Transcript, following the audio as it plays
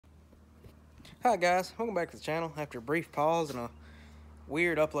Hi guys, welcome back to the channel after a brief pause and a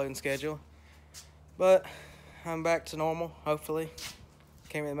weird uploading schedule. But I'm back to normal, hopefully.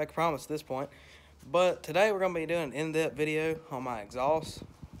 Can't really make a promise at this point. But today we're going to be doing an in-depth video on my exhaust.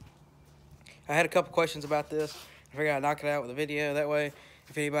 I had a couple questions about this. I figured I'd knock it out with a video. That way,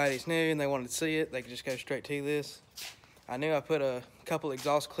 if anybody's new and they wanted to see it, they could just go straight to this. I knew I put a couple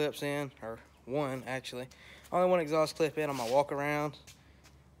exhaust clips in, or one actually. Only one exhaust clip in on my walk around.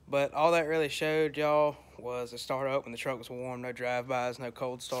 But all that really showed y'all was a start up when the truck was warm, no drive-bys, no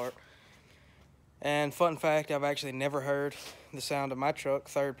cold start. And fun fact, I've actually never heard the sound of my truck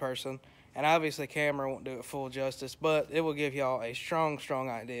third person. And obviously camera won't do it full justice, but it will give y'all a strong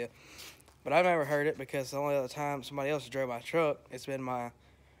idea. But I've never heard it because the only other time somebody else drove my truck, it's been my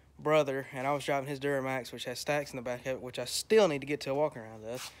brother, and I was driving his Duramax, which has stacks in the back of it, which I still need to get to a walk around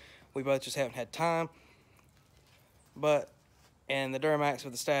of. We both just haven't had time. And the Duramax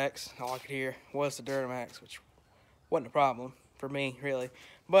with the stacks, all I could hear was the Duramax, which wasn't a problem for me, really.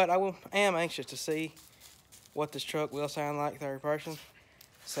 But I am anxious to see what this truck will sound like third person.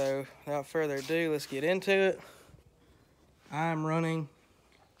 So, without further ado, let's get into it. I'm running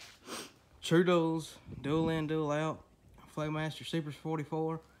Trudeau's dual in, dual out Flowmaster Super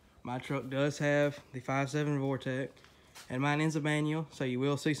 44. My truck does have the 5.7 vortec, and mine is a manual, so you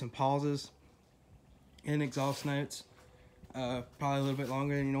will see some pauses in exhaust notes. Probably a little bit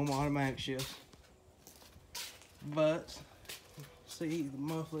longer than your normal automatic shift. But, see, the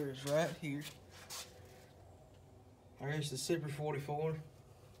muffler is right here. There's the Super 44.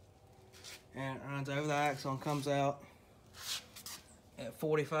 And it runs over the axle and comes out at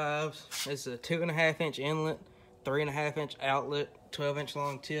 45s. It's a 2.5 inch inlet, 3.5 inch outlet, 12 inch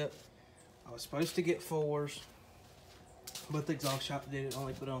long tip. I was supposed to get 4s, but the exhaust shop did it,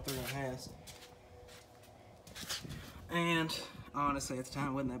 only put on 3.5s. And honestly, at the time,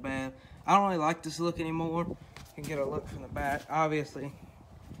 it wasn't that bad. I don't really like this look anymore. You can get a look from the back. Obviously,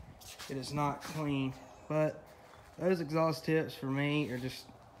 it is not clean, but those exhaust tips for me are just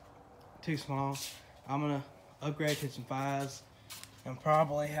too small. I'm gonna upgrade to some 5s and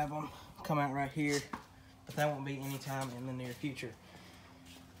probably have them come out right here, but that won't be anytime in the near future.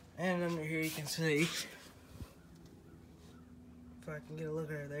 And under here, you can see, if I can get a look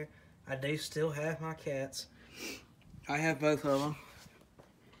right there, I do still have my cats. I have both of them.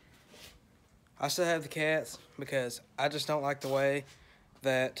 I still have the cats because I just don't like the way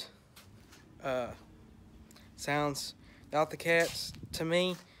that sounds without the cats. To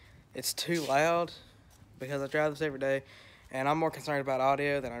me, it's too loud because I drive this every day, and I'm more concerned about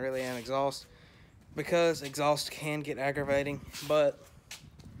audio than I really am exhaust, because exhaust can get aggravating. But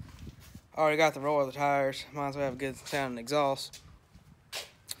I already got the roll of the tires, might as well have a good sounding exhaust.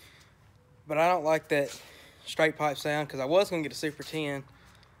 But I don't like that straight pipe sound, because I was going to get a Super 10,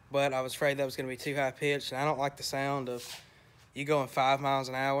 but I was afraid that was going to be too high pitched, and I don't like the sound of you going 5 miles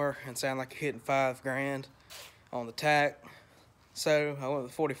an hour and sound like you're hitting 5 grand on the tack. So I went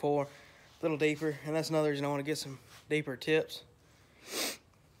with the 44, a little deeper, and that's another reason I want to get some deeper tips.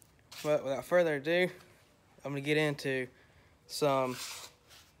 But without further ado, I'm going to get into some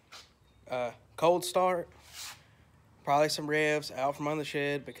cold start. Probably some revs out from under the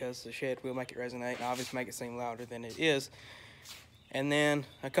shed, because the shed will make it resonate and obviously make it seem louder than it is. And then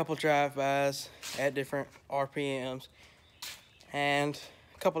a couple drive-bys at different RPMs and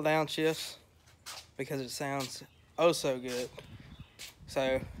a couple downshifts, because it sounds oh so good. So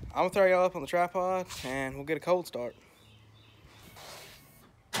I'm gonna throw y'all up on the tripod and we'll get a cold start.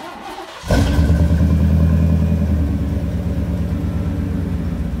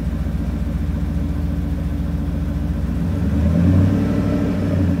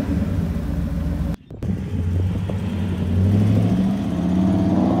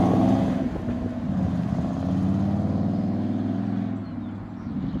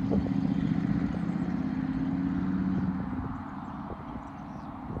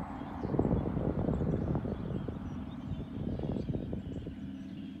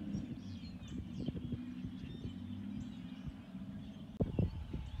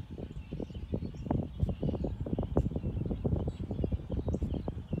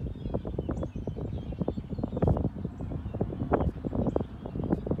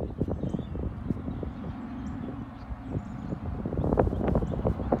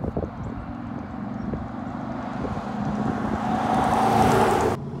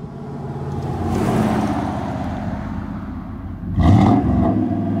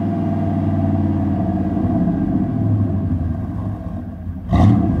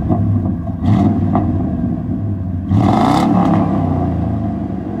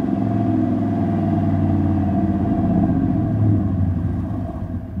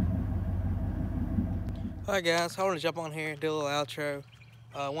 Alright guys, I want to jump on here and do a little outro.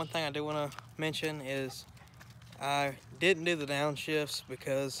 One thing I do want to mention is I didn't do the downshifts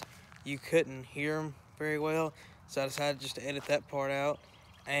because you couldn't hear them very well, so I decided just to edit that part out.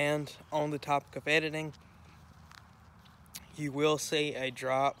 And on the topic of editing, you will see a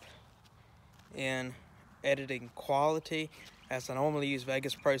drop in editing quality, as I normally use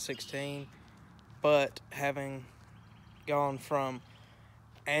Vegas Pro 16, but having gone from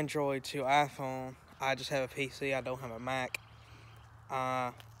Android to iPhone, I just have a PC, I don't have a Mac.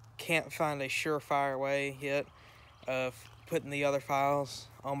 I can't find a surefire way yet of putting the other files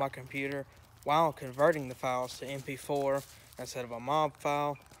on my computer while converting the files to MP4 instead of a MOB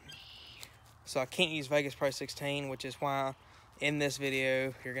file. So I can't use Vegas Pro 16, which is why in this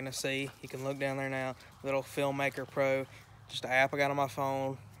video you're gonna see, you can look down there now, little Filmmaker Pro, just an app I got on my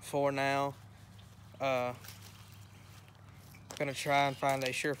phone for now. Gonna try and find a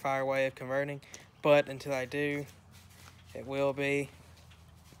surefire way of converting, but until I do, it will be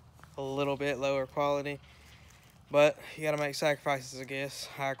a little bit lower quality. But you gotta make sacrifices, I guess.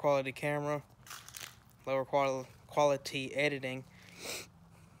 Higher quality camera, lower quality editing.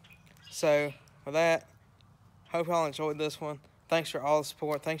 So with that, hope y'all enjoyed this one. Thanks for all the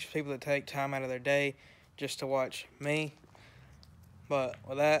support. Thanks for people that take time out of their day just to watch me. But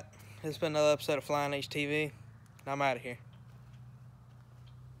with that, it's been another episode of Flying HTV, and I'm out of here.